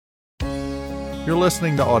You're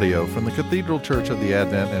listening to audio from the Cathedral Church of the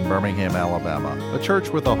Advent in Birmingham, Alabama, a church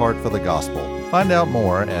with a heart for the gospel. Find out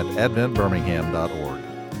more at adventbirmingham.org.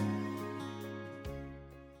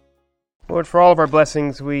 Lord, for all of our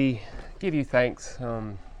blessings, we give you thanks.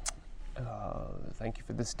 Thank you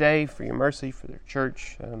for this day, for your mercy, for their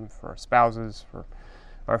church, for our spouses, for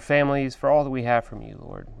our families, for all that we have from you,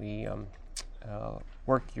 Lord. We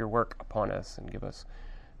work your work upon us and give us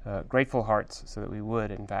grateful hearts so that we would,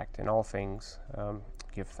 in fact, in all things,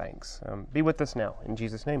 give thanks. Be with us now, in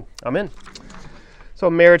Jesus' name. Amen. So,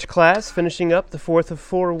 marriage class, finishing up the fourth of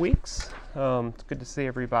 4 weeks. It's good to see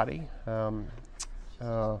everybody.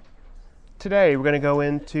 Today, we're going to go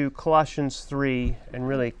into Colossians 3 and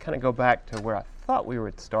really kind of go back to where I thought we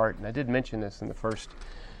would start. And I did mention this in the first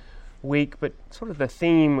week, but sort of the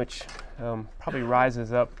theme, which probably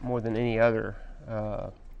rises up more than any other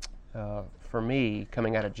for me,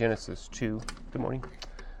 coming out of Genesis 2. Good morning.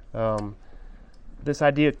 This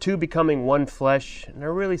idea of two becoming one flesh, and I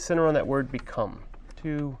really center on that word become.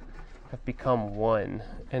 Two have become one,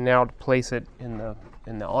 and now to place it in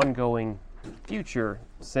the ongoing future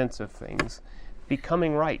sense of things,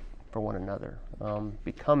 becoming right for one another,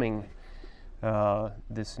 becoming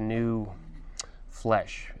this new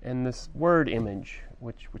flesh. And this word image,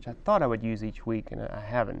 which I thought I would use each week, and I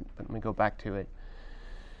haven't, but let me go back to it.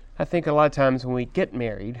 I think a lot of times when we get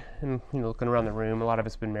married, and looking around the room, a lot of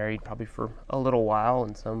us have been married probably for a little while,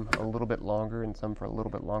 and some a little bit longer, and some for a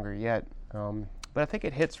little bit longer yet. But I think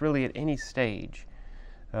it hits really at any stage.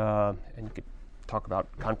 And you could talk about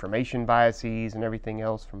confirmation biases and everything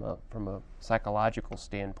else from a psychological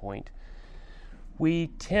standpoint. We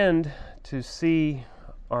tend to see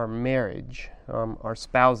our marriage, our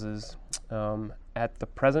spouses, at the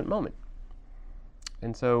present moment.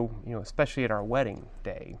 And so, especially at our wedding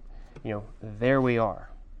day, there we are,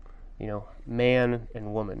 man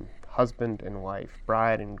and woman, husband and wife,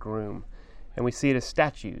 bride and groom. And we see it as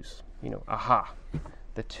statues,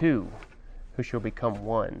 the two who shall become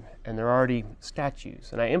one. And they're already statues.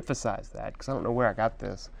 And I emphasize that because I don't know where I got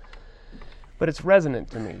this. But it's resonant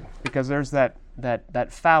to me because there's that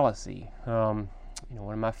fallacy. One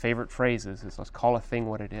of my favorite phrases is, let's call a thing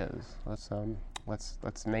what it is.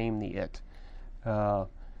 Let's name the it.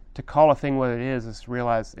 To call a thing what it is to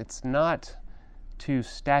realize it's not two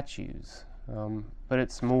statues, but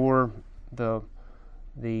it's more the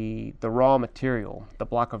raw material, the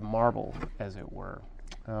block of marble, as it were,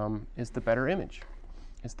 is the better image.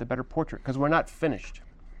 It's the better portrait, because we're not finished.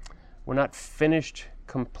 We're not finished,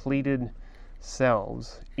 completed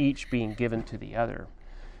selves, each being given to the other.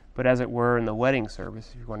 But as it were in the wedding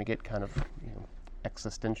service, if you want to get kind of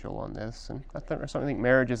existential on this, and I think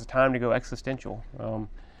marriage is a time to go existential.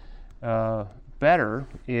 Better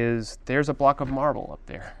is there's a block of marble up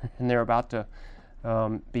there, and they're about to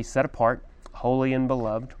be set apart, holy and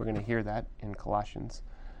beloved. We're going to hear that in Colossians.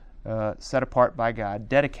 Set apart by God,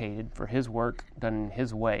 dedicated for His work done in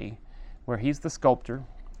His way, where He's the sculptor,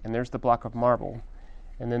 and there's the block of marble,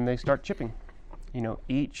 and then they start chipping.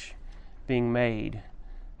 Each being made,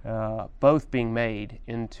 both being made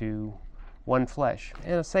into one flesh.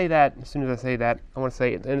 And I say that, as soon as I say that, I want to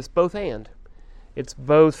say it, and it's both and. It's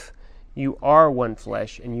both you are one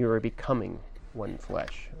flesh and you are becoming one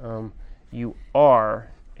flesh. You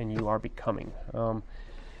are and you are becoming. And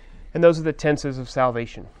those are the tenses of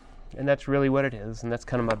salvation. And that's really what it is, and that's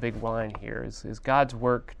kind of my big line here, is God's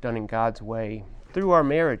work done in God's way. Through our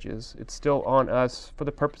marriages, it's still on us for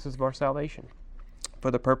the purposes of our salvation,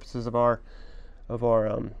 for the purposes of our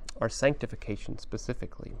sanctification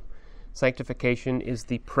specifically. Sanctification is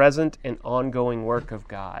the present and ongoing work of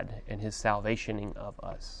God and His salvationing of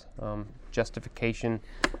us. Justification,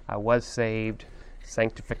 I was saved.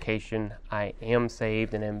 Sanctification, I am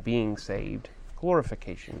saved and am being saved.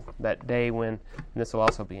 Glorification, that day when, and this will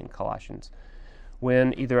also be in Colossians,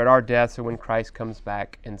 when either at our deaths or when Christ comes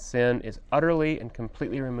back and sin is utterly and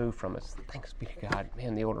completely removed from us. Thanks be to God.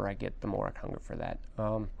 Man, the older I get, the more I hunger for that.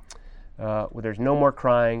 Where there's no more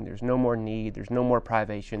crying, there's no more need, there's no more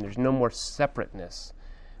privation, there's no more separateness,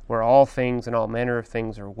 where all things and all manner of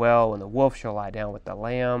things are well, and the wolf shall lie down with the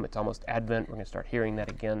lamb. It's almost Advent. We're going to start hearing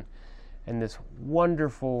that again. And this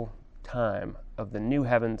wonderful time of the new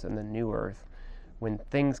heavens and the new earth, when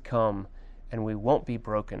things come and we won't be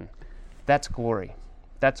broken, that's glory.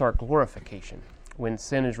 That's our glorification, when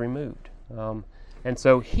sin is removed. And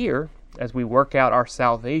so here, as we work out our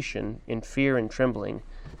salvation in fear and trembling,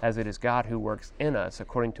 as it is God who works in us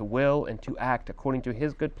according to will and to act according to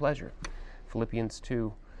His good pleasure. Philippians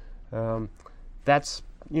 2. That's,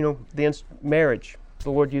 marriage. The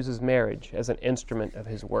Lord uses marriage as an instrument of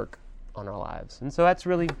His work on our lives. And so that's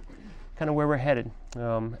really kind of where we're headed.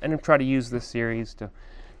 And I'll try to use this series to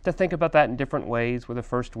think about that in different ways, with the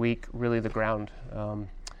first week really the ground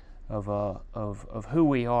of who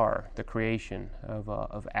we are, the creation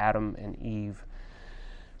of Adam and Eve,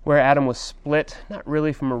 where Adam was split, not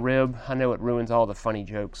really from a rib. I know it ruins all the funny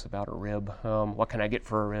jokes about a rib. What can I get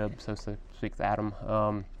for a rib, so to speak, Adam.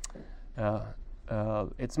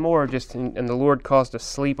 It's more just, and the Lord caused a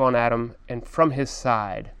sleep on Adam, and from his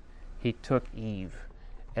side he took Eve.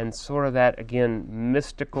 And sort of that, again,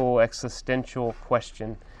 mystical, existential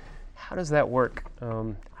question, how does that work?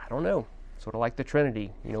 I don't know. Sort of like the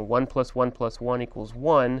Trinity. 1 + 1 + 1 =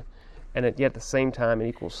 1, and yet at the same time it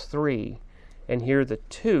equals 3. And here the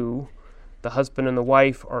two, the husband and the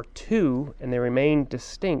wife, are two, and they remain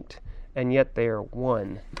distinct, and yet they are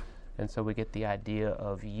one. And so we get the idea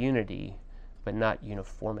of unity, but not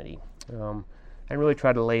uniformity. And really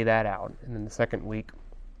try to lay that out. And then the second week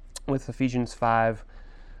with Ephesians 5,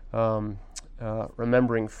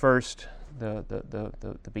 remembering first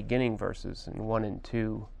the beginning verses in 1 and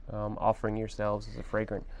 2, offering yourselves as a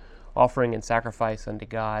fragrant offering and sacrifice unto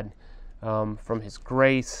God from His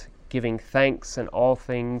grace, giving thanks in all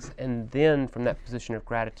things, and then from that position of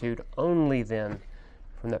gratitude, only then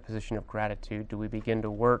from that position of gratitude do we begin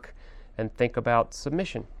to work and think about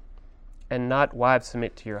submission. And not wives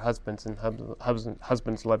submit to your husbands and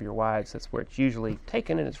husbands love your wives. That's where it's usually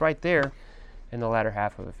taken, and it's right there in the latter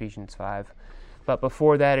half of Ephesians 5. But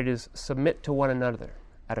before that, it is submit to one another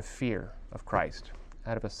out of fear of Christ,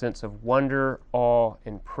 out of a sense of wonder, awe,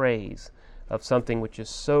 and praise of something which is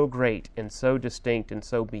so great and so distinct and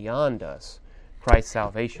so beyond us, Christ's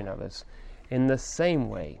salvation of us. In the same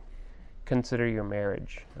way, consider your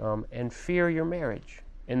marriage and fear your marriage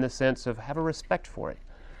in the sense of have a respect for it,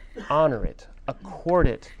 honor it, accord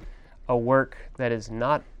it a work that is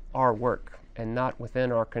not our work and not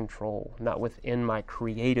within our control, not within my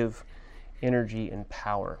creative energy and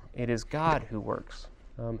power. It is God who works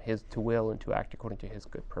His to will and to act according to His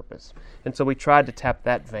good purpose. And so we tried to tap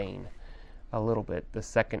that vein a little bit the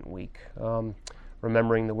second week,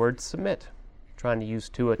 remembering the word submit, trying to use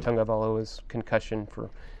Tua Tagovailoa's concussion for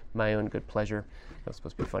my own good pleasure. That's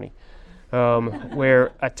supposed to be funny.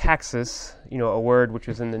 Where ataxis, a word which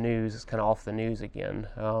was in the news, is kind of off the news again,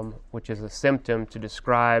 which is a symptom to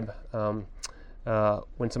describe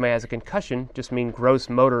when somebody has a concussion, just mean gross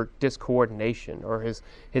motor discoordination, or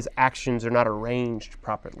his actions are not arranged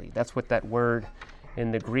properly. That's what that word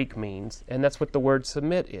in the Greek means, and that's what the word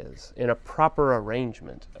submit is, in a proper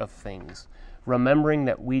arrangement of things, remembering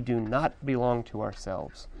that we do not belong to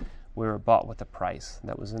ourselves. We were bought with a price.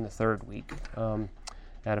 That was in the third week,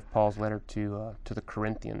 out of Paul's letter to the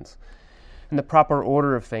Corinthians. And the proper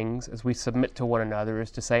order of things as we submit to one another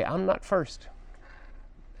is to say, I'm not first.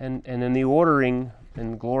 And in the ordering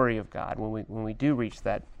and glory of God, when we do reach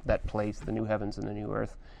that place, the new heavens and the new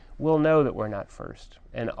earth, we'll know that we're not first,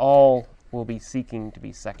 and all will be seeking to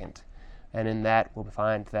be second. And in that we'll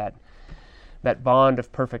find that bond of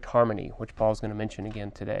perfect harmony, which Paul's going to mention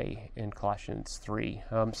again today in Colossians 3.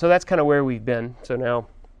 So that's kind of where we've been. So now,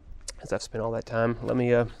 as I've spent all that time,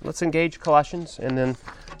 let's engage Colossians and then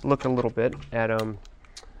look a little bit at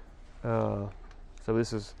so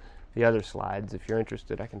this is the other slides. If you're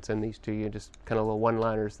interested, I can send these to you, just kind of little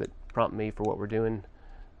one-liners that prompt me for what we're doing.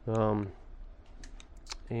 And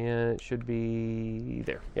it should be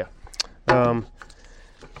there. Yeah.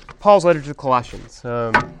 Paul's letter to the Colossians.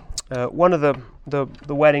 One of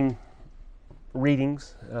the wedding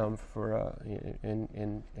readings for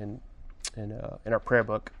in our prayer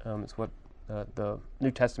book is what the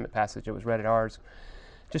New Testament passage that was read at ours.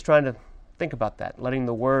 Just trying to think about that, letting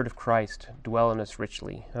the word of Christ dwell in us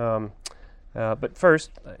richly. But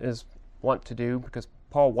first, is want to do, because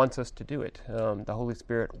Paul wants us to do it. The Holy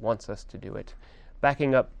Spirit wants us to do it.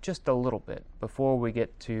 Backing up just a little bit before we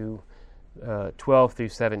get to 12 through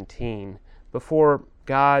 17, before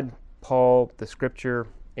God, Paul, the Scripture,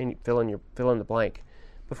 and fill in the blank,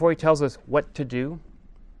 before he tells us what to do,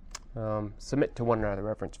 submit to one another,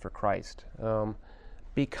 reverence for Christ,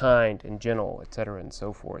 be kind and gentle, etc., and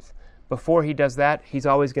so forth. Before he does that, he's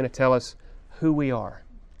always going to tell us who we are,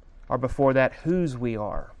 or before that, whose we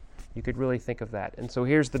are. You could really think of that. And so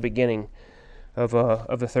here's the beginning of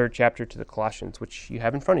the third chapter to the Colossians, which you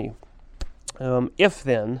have in front of you. If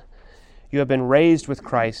then you have been raised with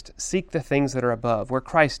Christ, seek the things that are above, where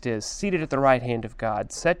Christ is, seated at the right hand of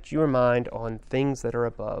God. Set your mind on things that are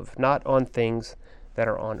above, not on things that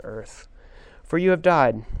are on earth. For you have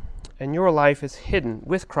died, and your life is hidden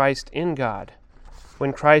with Christ in God.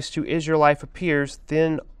 When Christ, who is your life, appears,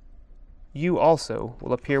 then you also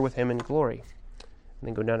will appear with him in glory. And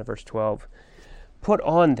then go down to verse 12. Put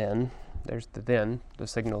on then there's the then. The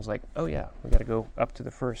signal's like, oh yeah, we got to go up to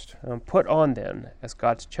the first. Put on then, as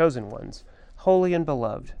God's chosen ones, holy and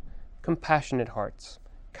beloved, compassionate hearts,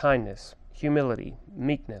 kindness, humility,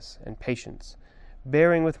 meekness, and patience,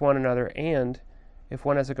 bearing with one another, and, if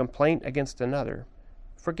one has a complaint against another,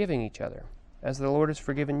 forgiving each other. As the Lord has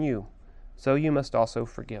forgiven you, so you must also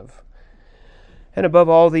forgive. And above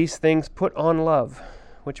all these things put on love,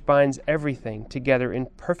 which binds everything together in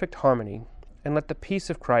perfect harmony, and let the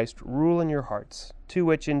peace of Christ rule in your hearts, to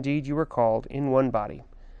which indeed you were called in one body,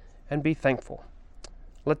 and be thankful.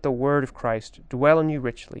 Let the word of Christ dwell in you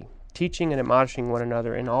richly, teaching and admonishing one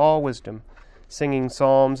another in all wisdom, singing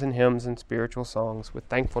psalms and hymns and spiritual songs with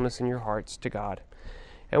thankfulness in your hearts to God.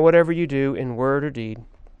 And whatever you do in word or deed,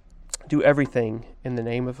 do everything in the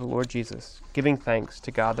name of the Lord Jesus, giving thanks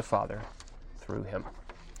to God the Father through him.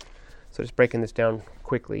 So just breaking this down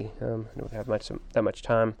quickly, I don't have that much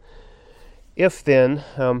time. If then,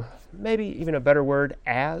 maybe even a better word,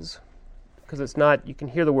 as, because it's not, you can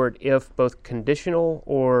hear the word if both conditional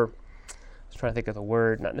or, I was trying to think of the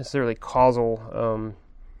word, not necessarily causal,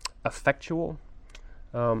 effectual.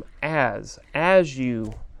 As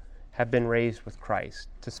you have been raised with Christ,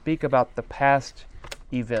 to speak about the past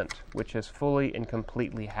event which has fully and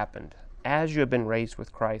completely happened. As you have been raised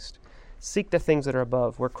with Christ, seek the things that are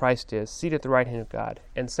above, where Christ is, seated at the right hand of God,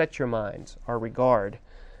 and set your minds, or regard,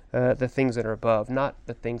 the things that are above, not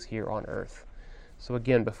the things here on earth. So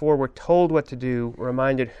again, before we're told what to do, we're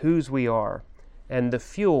reminded whose we are, and the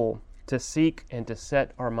fuel to seek and to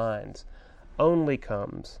set our minds only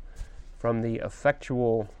comes from the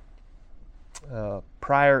effectual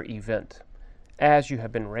prior event, as you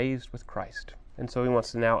have been raised with Christ. And so he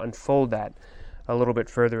wants to now unfold that a little bit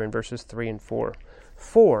further in verses 3 and 4.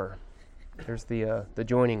 For, there's the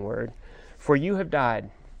joining word, for you have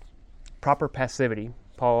died. Proper passivity.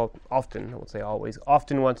 Paul often, I won't say always,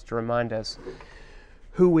 often wants to remind us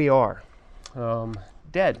who we are.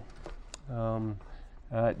 Dead.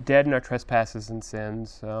 Dead in our trespasses and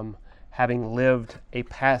sins, having lived a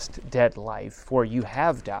past dead life, for you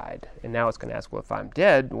have died. And now it's going to ask, well, if I'm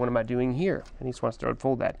dead, what am I doing here? And he just wants to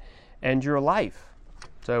unfold that. And your life.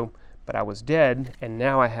 So, but I was dead, and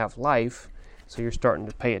now I have life, so you're starting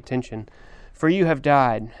to pay attention. For you have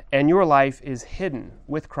died, and your life is hidden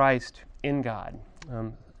with Christ in God.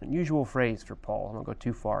 Unusual phrase for Paul. I don't go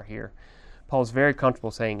too far here. Paul's very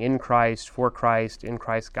comfortable saying in Christ, for Christ, in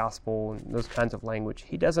Christ's gospel, and those kinds of language.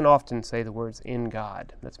 He doesn't often say the words in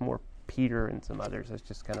God. That's more Peter and some others. Let's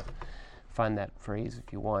just kind of find that phrase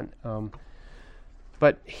if you want.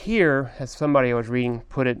 But here, as somebody I was reading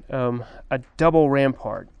put it, a double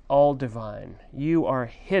rampart, all divine. You are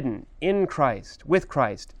hidden in Christ, with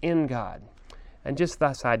Christ, in God. And just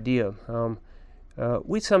this idea,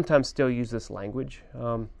 we sometimes still use this language,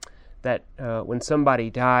 that when somebody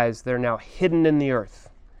dies, they're now hidden in the earth,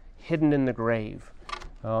 hidden in the grave.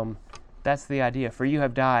 That's the idea. For you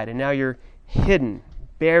have died, and now you're hidden,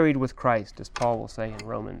 buried with Christ, as Paul will say in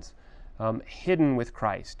Romans, hidden with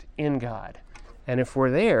Christ in God. And if we're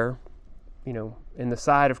there, in the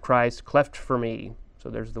side of Christ, cleft for me, so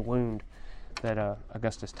there's the wound that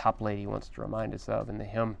Augustus Toplady wants to remind us of in the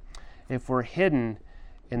hymn. If we're hidden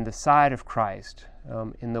in the side of Christ,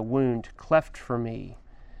 in the wound cleft for me,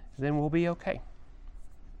 then we'll be okay.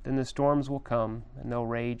 Then the storms will come, and they'll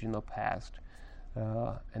rage and they'll pass,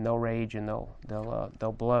 and they'll rage and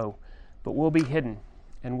they'll blow, but we'll be hidden,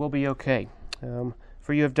 and we'll be okay.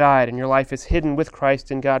 For you have died, and your life is hidden with Christ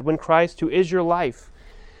in God. When Christ, who is your life,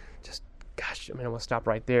 I want to stop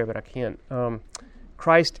right there, but I can't.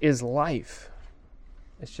 Christ is life.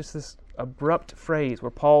 It's just this abrupt phrase where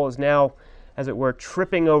Paul is now, as it were,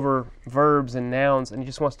 tripping over verbs and nouns, and he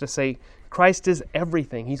just wants to say, Christ is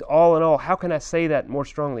everything. He's all in all. How can I say that more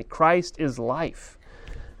strongly? Christ is life.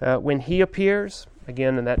 When he appears,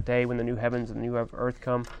 again in that day when the new heavens and the new earth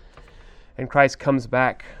come, and Christ comes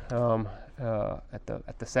back at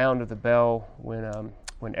the sound of the bell,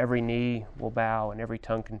 when every knee will bow and every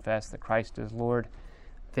tongue confess that Christ is Lord,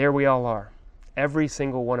 there we all are. Every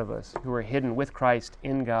single one of us who are hidden with Christ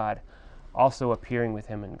in God, also appearing with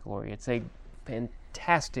him in glory. It's a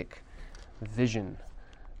fantastic vision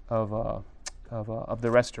of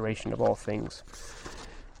the restoration of all things.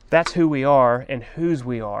 That's who we are and whose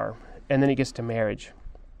we are. And then he gets to marriage.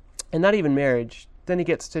 And not even marriage, then he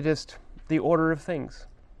gets to just the order of things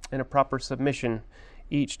in a proper submission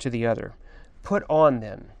each to the other. Put on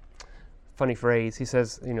then. Funny phrase. He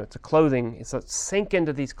says, it's a clothing. It's a sink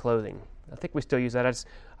into these clothing. I think we still use that.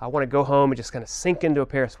 I want to go home and just kind of sink into a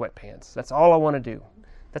pair of sweatpants. That's all I want to do.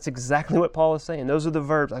 That's exactly what Paul is saying. Those are the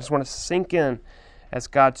verbs. I just want to sink in as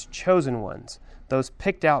God's chosen ones, those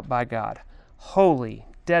picked out by God, holy,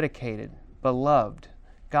 dedicated, beloved.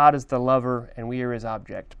 God is the lover, and we are his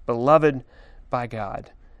object. Beloved by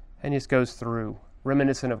God. And this goes through,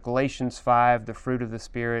 reminiscent of Galatians 5, the fruit of the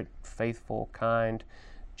Spirit, faithful, kind,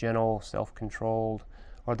 gentle, self-controlled,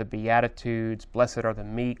 or the Beatitudes, blessed are the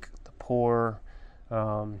meek, the poor,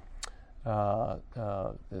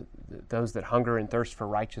 those that hunger and thirst for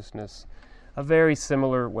righteousness. A very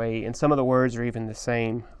similar way, and some of the words are even the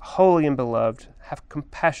same. Holy and beloved, have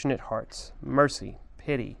compassionate hearts, mercy,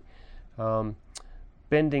 pity,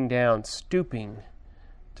 bending down, stooping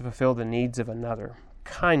to fulfill the needs of another.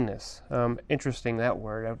 Kindness, interesting that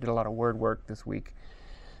word. I did a lot of word work this week.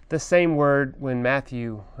 The same word when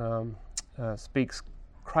Matthew speaks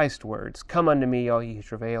Christ's words. Come unto me, all ye who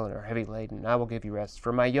travail and are heavy laden, and I will give you rest.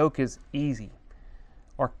 For my yoke is easy.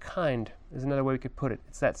 Or kind is another way we could put it.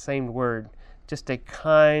 It's that same word. Just a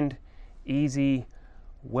kind, easy,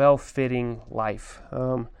 well-fitting life.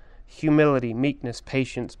 Humility, meekness,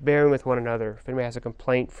 patience, bearing with one another. If anybody has a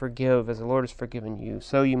complaint, forgive as the Lord has forgiven you.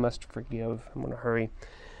 So you must forgive. I'm going to hurry.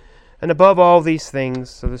 And above all these things,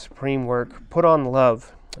 so the supreme work, put on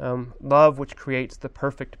love. Love which creates the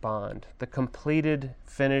perfect bond, the completed,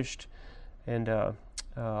 finished, and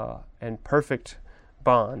perfect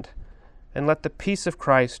bond. And let the peace of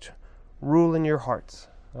Christ rule in your hearts.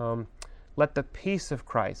 Let the peace of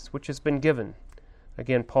Christ, which has been given.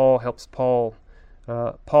 Again, Paul helps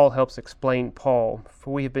explain Paul.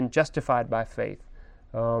 For we have been justified by faith,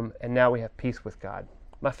 and now we have peace with God.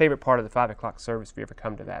 My favorite part of the 5 o'clock service, if you ever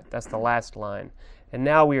come to that, that's the last line. And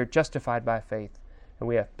now we are justified by faith, and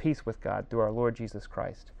we have peace with God through our Lord Jesus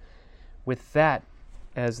Christ. With that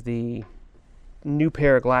as the new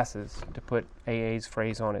pair of glasses, to put AA's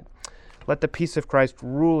phrase on it, let the peace of Christ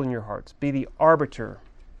rule in your hearts. Be the arbiter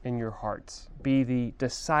in your hearts. Be the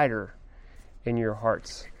decider in your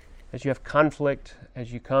hearts. As you have conflict,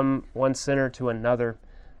 as you come one sinner to another,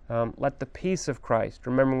 let the peace of Christ,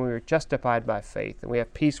 remembering we are justified by faith and we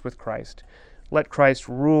have peace with Christ, let Christ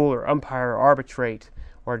rule or umpire or arbitrate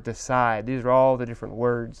or decide. These are all the different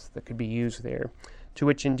words that could be used there, to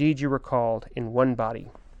which indeed you were called in one body,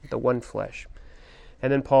 the one flesh.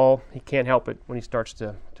 And then Paul, he can't help it when he starts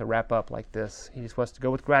to wrap up like this. He just wants to go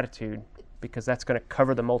with gratitude, because that's going to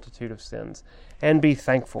cover the multitude of sins. And be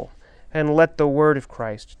thankful. And let the word of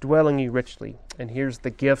Christ dwell in you richly. And here's the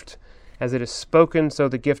gift. As it is spoken, so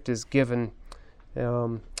the gift is given.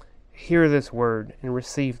 Hear this word and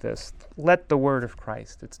receive this. Let the word of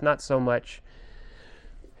Christ. It's not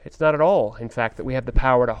at all, in fact, that we have the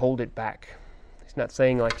power to hold it back. He's not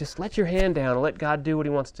saying, like, just let your hand down and let God do what he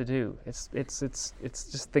wants to do. It's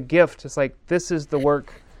just the gift. It's like, this is the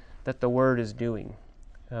work that the word is doing.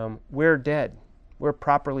 We're dead. We're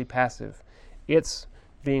properly passive. It's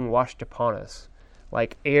being washed upon us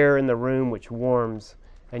like air in the room which warms,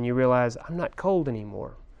 and you realize, I'm not cold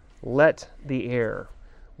anymore. Let the air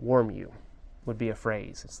warm you, would be a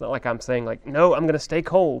phrase. It's not like I'm saying, like, no, I'm going to stay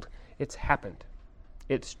cold. It's happened.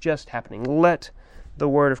 It's just happening. Let the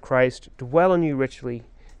word of Christ dwell in you richly,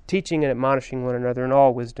 teaching and admonishing one another in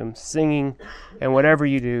all wisdom, singing, and whatever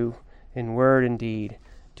you do, in word and deed,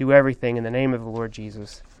 do everything in the name of the Lord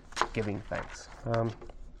Jesus, giving thanks.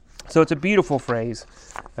 So it's a beautiful phrase,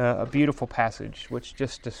 a beautiful passage, which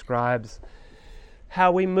just describes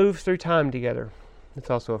how we move through time together. It's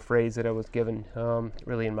also a phrase that I was given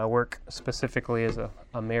really in my work, specifically as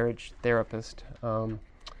a marriage therapist.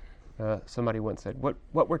 Somebody once said,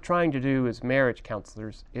 what we're trying to do as marriage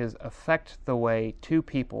counselors is affect the way two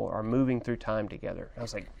people are moving through time together. I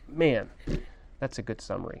was like, man, that's a good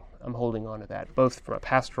summary. I'm holding on to that, both from a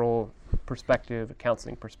pastoral perspective, a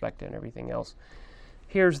counseling perspective, and everything else.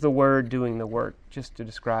 Here's the word doing the work, just to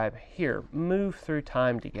describe here. Move through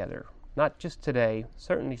time together. Not just today,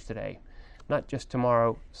 certainly today. Not just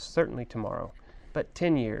tomorrow, certainly tomorrow. But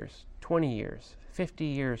 10 years, 20 years, 50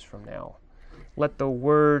 years from now. Let the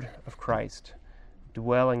word of Christ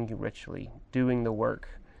dwell in you richly, doing the work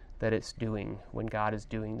that it's doing when God is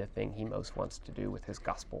doing the thing he most wants to do with his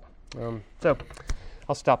gospel. So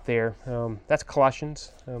I'll stop there. That's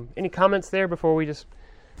Colossians. Any comments there before we just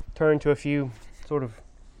turn to a few sort of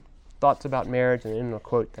thoughts about marriage and then a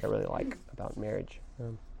quote that I really like about marriage?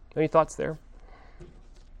 Any thoughts there?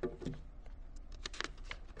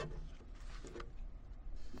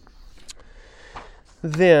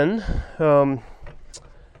 Then, I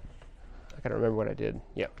gotta remember what I did.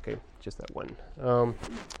 Yeah, okay, just that one.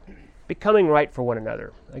 Becoming right for one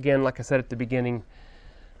another. Again, like I said at the beginning,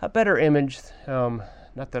 a better image,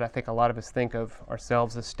 not that I think a lot of us think of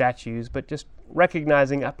ourselves as statues, but just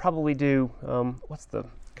recognizing, I probably do, what's the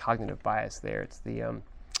cognitive bias there? It's the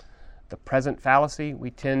present fallacy. We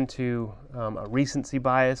tend to, a recency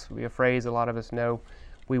bias would be a phrase a lot of us know.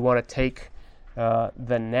 we want to take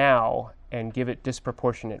the now and give it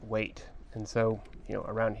disproportionate weight. And so,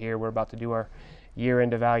 around here we're about to do our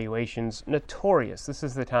year-end evaluations. Notorious. This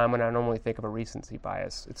is the time when I normally think of a recency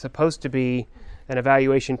bias. It's supposed to be an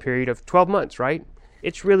evaluation period of 12 months, right?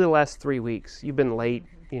 It's really the last 3 weeks. You've been late,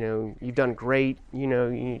 you've done great,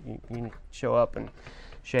 you show up and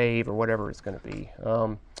shave or whatever it's going to be.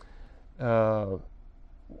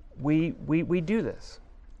 We do this.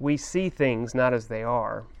 We see things not as they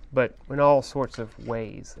are, but in all sorts of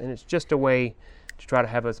ways. And it's just a way to try to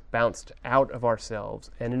have us bounced out of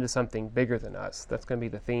ourselves and into something bigger than us. That's going to be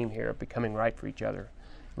the theme here of becoming right for each other.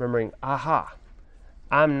 Remembering,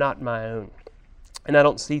 I'm not my own. And I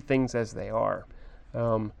don't see things as they are.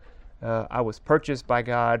 I was purchased by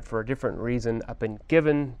God for a different reason. I've been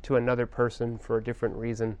given to another person for a different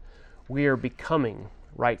reason. We are becoming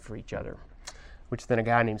right for each other. Which then a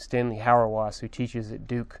guy named Stanley Hauerwas, who teaches at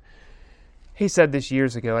Duke, he said this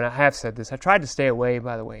years ago, and I have said this. I tried to stay away,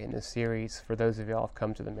 by the way, in this series for those of y'all who have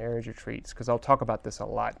come to the marriage retreats, because I'll talk about this a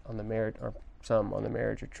lot on the marriage, or some on the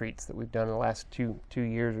marriage retreats that we've done in the last two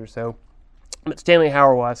years or so. But Stanley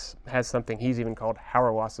Hauerwas has something he's even called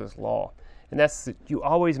Hauerwas's law, and that's that you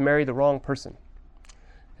always marry the wrong person.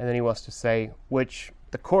 And then he wants to say, which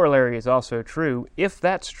the corollary is also true. If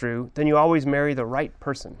that's true, then you always marry the right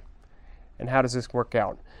person. And how does this work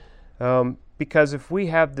out? Because if we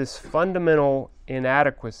have this fundamental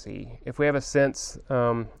inadequacy, if we have a sense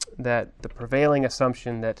that the prevailing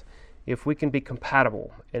assumption that if we can be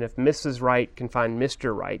compatible, and if Mrs. Right can find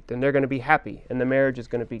Mr. Right, then they're going to be happy, and the marriage is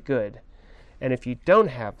going to be good. And if you don't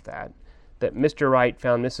have that Mr. Right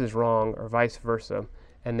found Mrs. Wrong, or vice versa,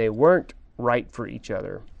 and they weren't right for each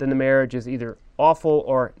other, then the marriage is either awful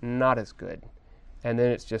or not as good. And then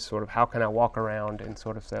it's just sort of, how can I walk around and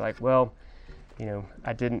sort of say, like, well,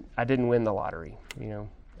 I didn't win the lottery.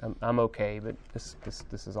 I'm okay, but this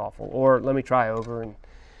is awful. Or let me try over and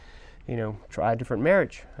try a different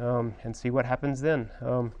marriage and see what happens then.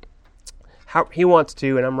 How he wants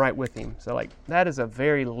to, and I'm right with him. So that is a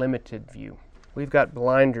very limited view. We've got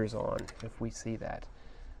blinders on if we see that,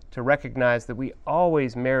 to recognize that we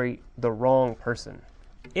always marry the wrong person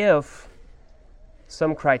if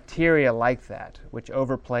some criteria like that, which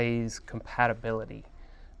overplays compatibility,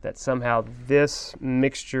 that somehow this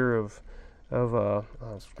mixture of I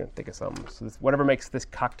was going to think of something. So whatever makes this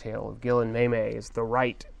cocktail of Gil and Maymay is the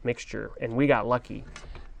right mixture, and we got lucky.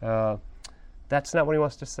 That's not what he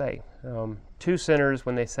wants to say. Two sinners,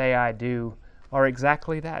 when they say I do, are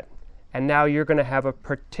exactly that. And now you're going to have a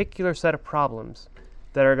particular set of problems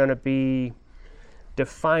that are going to be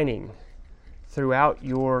defining throughout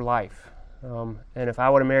your life. And if I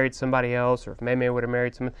would have married somebody else, or if Maymay would have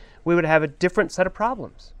married someone, we would have a different set of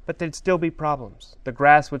problems. But there'd still be problems. The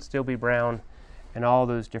grass would still be brown in all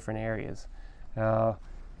those different areas.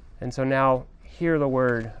 And so now, hear the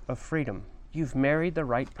word of freedom. You've married the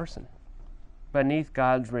right person. Beneath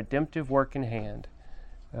God's redemptive work in hand,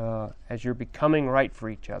 as you're becoming right for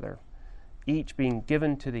each other, each being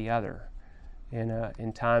given to the other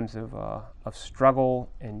in times of struggle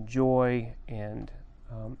and joy and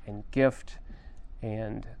gift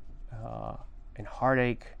and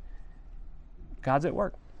heartache. God's at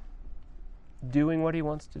work, doing what he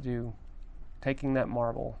wants to do, taking that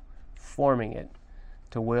marble, forming it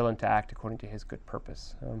to will and to act according to his good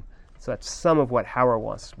purpose. So that's some of what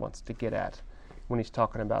Hauerwas wants to get at when he's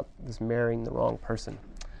talking about this marrying the wrong person.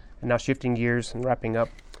 And now shifting gears and wrapping up,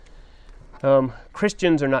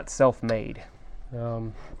 Christians are not self-made.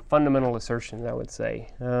 Fundamental assertion, I would say.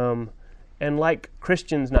 And like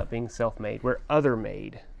Christians not being self-made, we're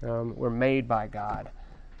other-made. We're made by God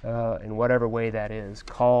in whatever way that is,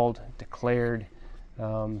 called, declared,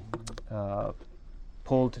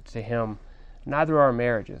 pulled to him. Neither are our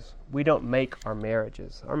marriages. We don't make our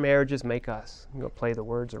marriages. Our marriages make us. I'm going to play the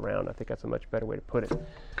words around. I think that's a much better way to put it.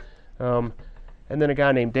 And then a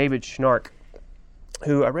guy named David Schnark,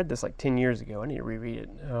 who I read this 10 years ago. I need to reread it.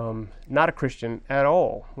 Not a Christian at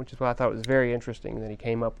all, which is why I thought it was very interesting that he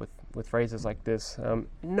came up with phrases like this.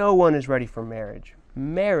 No one is ready for marriage.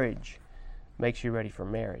 Marriage makes you ready for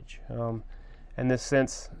marriage. And this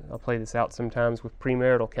sense, I'll play this out sometimes with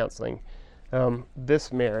premarital counseling.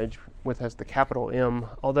 This marriage, has the capital M,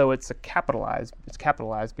 although it's capitalized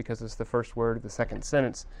because it's the first word of the second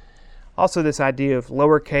sentence. Also this idea of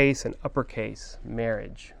lowercase and uppercase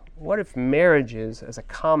marriage. What if marriages as a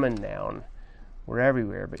common noun were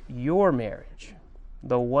everywhere, but your marriage,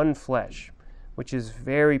 the one flesh, which is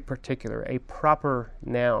very particular, a proper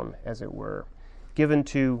noun, as it were, given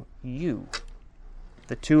to you,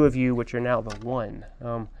 the two of you, which are now the one,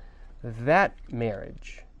 that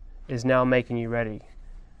marriage is now making you ready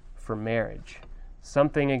for marriage.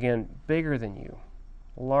 something, again, bigger than you,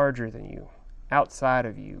 larger than you, outside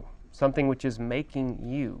of you, something which is making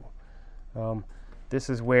you. This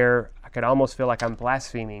is where I could almost feel like I'm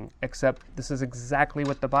blaspheming, except this is exactly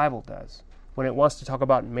what the Bible does. When it wants to talk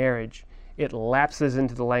about marriage, it lapses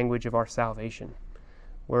into the language of our salvation,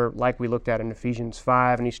 where, like we looked at in Ephesians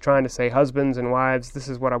 5, and he's trying to say, husbands and wives, this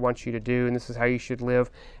is what I want you to do, and this is how you should live.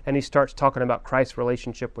 And he starts talking about Christ's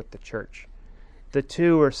relationship with the church. The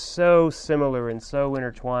two are so similar and so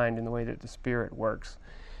intertwined in the way that the Spirit works.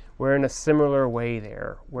 We're in a similar way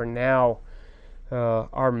there, where now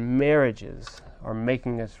our marriages are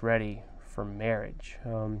making us ready for marriage.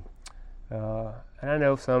 And I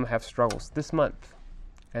know some have struggles this month,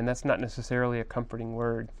 and that's not necessarily a comforting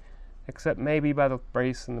word, except maybe by the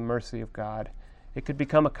grace and the mercy of God, it could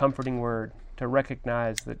become a comforting word to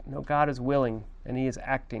recognize that no, God is willing and He is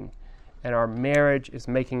acting, and our marriage is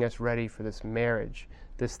making us ready for this marriage,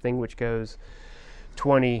 this thing which goes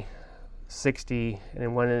 20, 60, and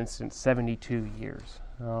in one instance 72 years.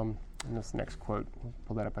 And this next quote, we'll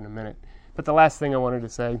pull that up in a minute. But the last thing I wanted to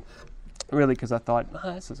say, really because I thought,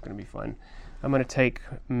 this is going to be fun, I'm going to take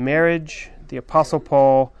marriage, the Apostle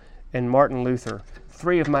Paul, and Martin Luther,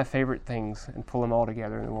 three of my favorite things, and pull them all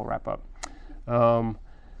together, and then we'll wrap up.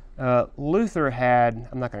 Luther had,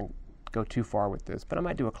 I'm not going to go too far with this, but I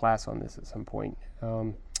might do a class on this at some point.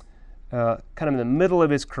 Kind of in the middle of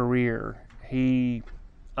his career, he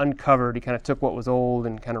kind of took what was old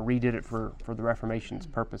and kind of redid it for the Reformation's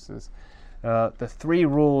purposes. The 3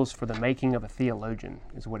 rules for the making of a theologian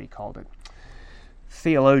is what he called it.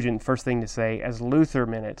 Theologian, first thing to say, as Luther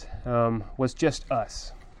meant it, was just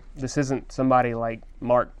us. This isn't somebody like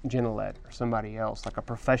Mark Genelette or somebody else, like a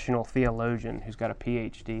professional theologian who's got a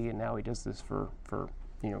PhD and now he does this for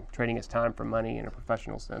trading his time for money in a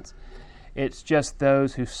professional sense. It's just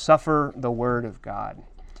those who suffer the Word of God.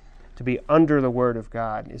 To be under the Word of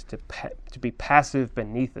God is to be passive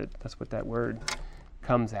beneath it. That's what that word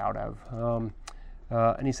comes out of.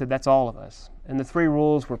 And he said that's all of us. And the 3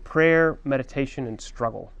 rules were prayer, meditation, and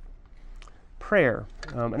struggle. Prayer,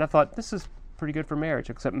 and I thought this is pretty good for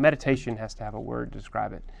marriage, except meditation has to have a word to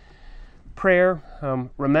describe it. Prayer,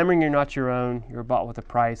 remembering you're not your own, you're bought with a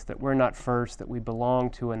price, that we're not first, that we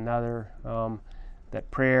belong to another, that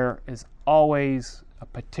prayer is always a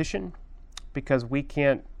petition, because we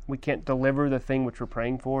can't deliver the thing which we're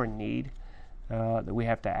praying for and need, that we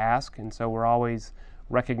have to ask, and so we're always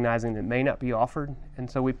recognizing that it may not be offered,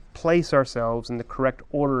 and so we place ourselves in the correct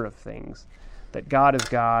order of things, that God is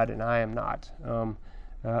God and I am not.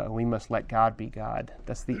 We must let God be God.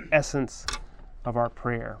 That's the essence of our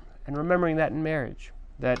prayer. And remembering that in marriage,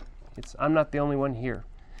 that I'm not the only one here.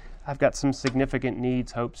 I've got some significant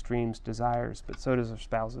needs, hopes, dreams, desires, but so does our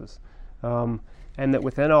spouses. And that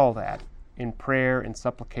within all that, in prayer and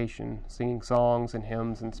supplication, singing songs and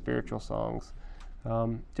hymns and spiritual songs,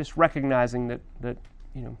 just recognizing that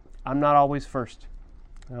I'm not always first.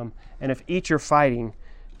 And if each are fighting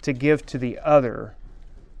to give to the other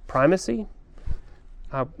primacy,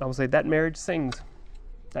 I will say that marriage sings.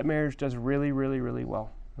 That marriage does really, really, really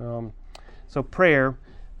well. So prayer,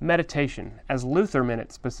 meditation, as Luther meant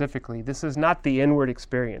it specifically, this is not the inward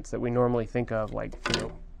experience that we normally think of, like,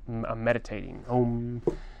 I'm meditating.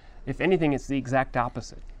 If anything, it's the exact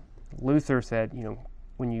opposite. Luther said,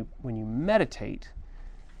 when you meditate,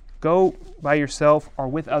 go by yourself or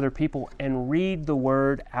with other people and read the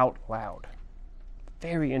word out loud.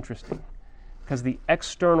 Very interesting, because the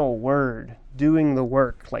external word doing the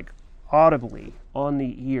work, like audibly on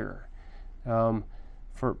the ear,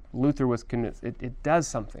 for Luther was convinced it does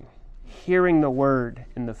something. Hearing the word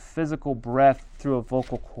in the physical breath through a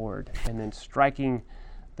vocal cord and then striking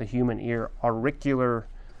the human ear, auricular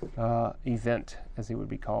event, as it would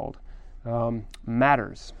be called,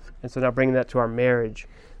 matters. And so now bringing that to our marriage,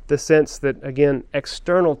 the sense that, again,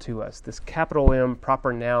 external to us, this capital M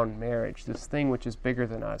proper noun marriage, this thing which is bigger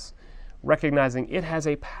than us, recognizing it has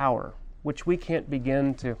a power which we can't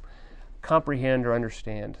begin to comprehend or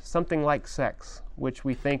understand. Something like sex, which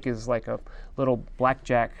we think is like a little black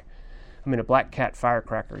cat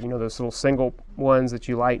firecracker. Those little single ones that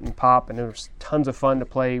you light and pop, and there's tons of fun to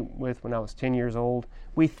play with when I was 10 years old.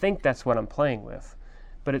 We think that's what I'm playing with,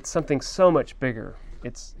 but it's something so much bigger.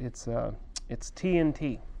 It's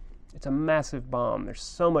TNT. It's a massive bomb. There's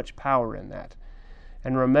so much power in that.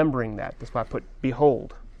 And remembering that's why I put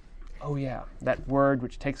behold. Oh yeah, that word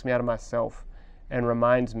which takes me out of myself and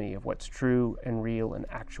reminds me of what's true and real and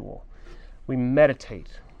actual. We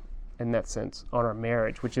meditate, in that sense, on our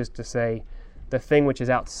marriage, which is to say, the thing which is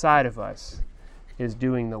outside of us is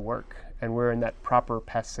doing the work, and we're in that proper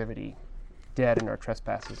passivity, dead in our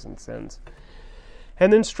trespasses and sins.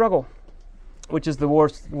 And then struggle. which is the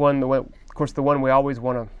worst one, of course, the one we always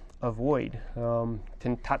want to avoid.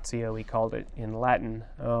 Tentatio, he called it in Latin.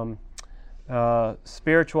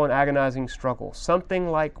 Spiritual and agonizing struggle, something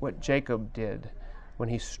like what Jacob did when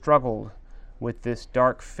he struggled with this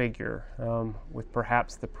dark figure, with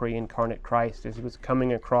perhaps the pre-incarnate Christ as he was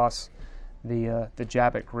coming across the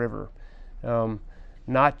Jabbok River.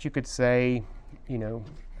 Not, you could say,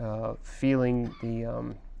 feeling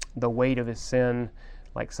the weight of his sin,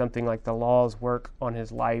 like something like the law's work on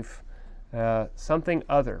his life, something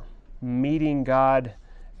other, meeting God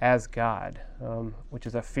as God, which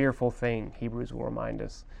is a fearful thing, Hebrews will remind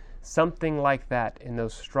us. Something like that in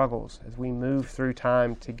those struggles as we move through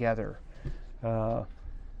time together.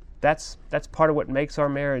 That's part of what makes our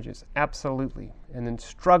marriages, absolutely. And then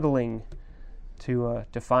struggling to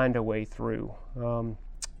find a way through.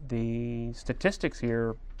 The statistics here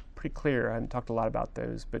are pretty clear. I haven't talked a lot about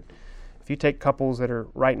those, but if you take couples that are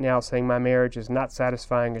right now saying my marriage is not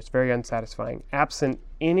satisfying, it's very unsatisfying, absent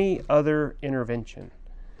any other intervention,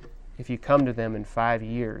 if you come to them in 5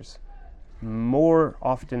 years, more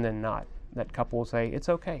often than not, that couple will say, it's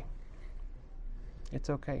okay. It's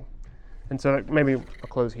okay. And so maybe I'll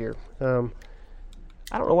close here. I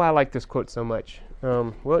don't know why I like this quote so much.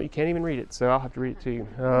 Well, you can't even read it, so I'll have to read it to you.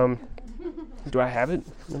 Do I have it?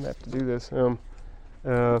 I'm going to have to do this.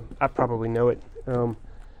 I probably know it.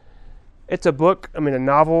 It's a book, a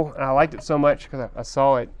novel, and I liked it so much because I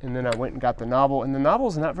saw it, and then I went and got the novel, and the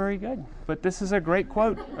novel's not very good, but this is a great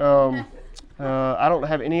quote. I don't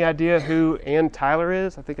have any idea who Ann Tyler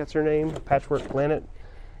is. I think that's her name, Patchwork Planet.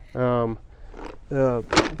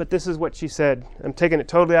 But this is what she said. I'm taking it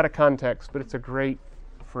totally out of context, but it's a great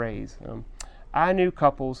phrase. I knew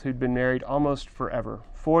couples who'd been married almost forever,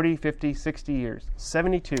 40, 50, 60 years,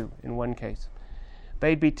 72 in one case.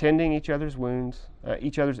 They'd be tending each other's wounds,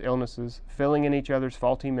 each other's illnesses, filling in each other's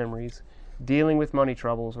faulty memories, dealing with money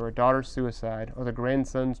troubles or a daughter's suicide or the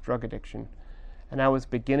grandson's drug addiction. And I was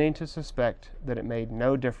beginning to suspect that it made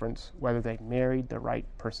no difference whether they married the right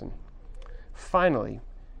person. Finally,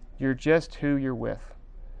 you're just who you're with.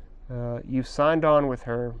 You've signed on with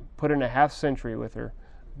her, put in a half century with her,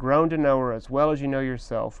 grown to know her as well as you know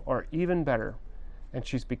yourself, or even better, and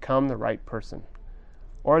she's become the right person.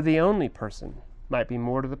 Or the only person, might be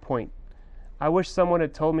more to the point. I wish someone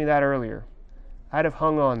had told me that earlier. I'd have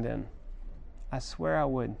hung on then. I swear I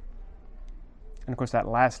would. And of course that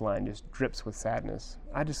last line just drips with sadness.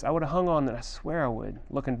 I would have hung on then. I swear I would.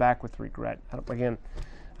 Looking back with regret. I don't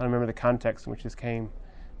remember the context in which this came.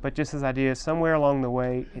 But just this idea, somewhere along the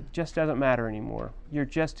way, it just doesn't matter anymore. You're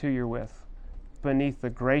just who you're with. Beneath the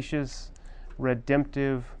gracious,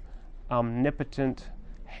 redemptive, omnipotent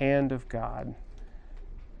hand of God.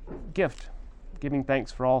 Gift. Giving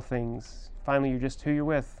thanks for all things. Finally, you're just who you're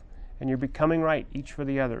with, and you're becoming right, each for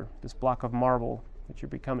the other, this block of marble that you're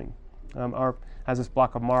becoming. Or as this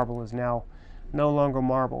block of marble is now no longer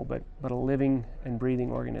marble, but a living and breathing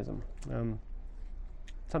organism.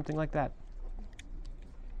 Something like that.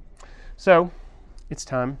 So, it's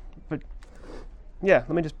time, but yeah,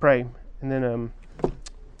 let me just pray, and then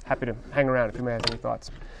happy to hang around if you may have any thoughts.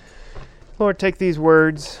 Lord, take these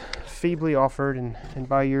words, feebly offered, and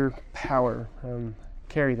by your power,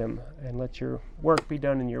 carry them, and let your work be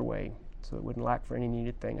done in your way, so it wouldn't lack for any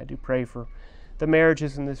needed thing. I do pray for the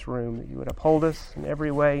marriages in this room, that you would uphold us in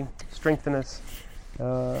every way, strengthen us,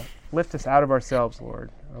 lift us out of ourselves,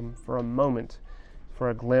 Lord, for a moment, for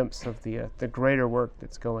a glimpse of the greater work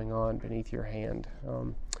that's going on beneath your hand,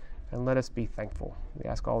 and let us be thankful. We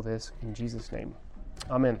ask all this in Jesus' name.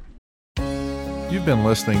 Amen. You've been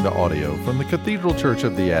listening to audio from the Cathedral Church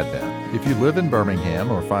of the Advent. If you live in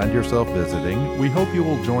Birmingham or find yourself visiting, we hope you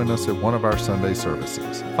will join us at one of our Sunday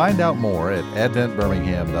services. Find out more at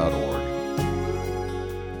adventbirmingham.org.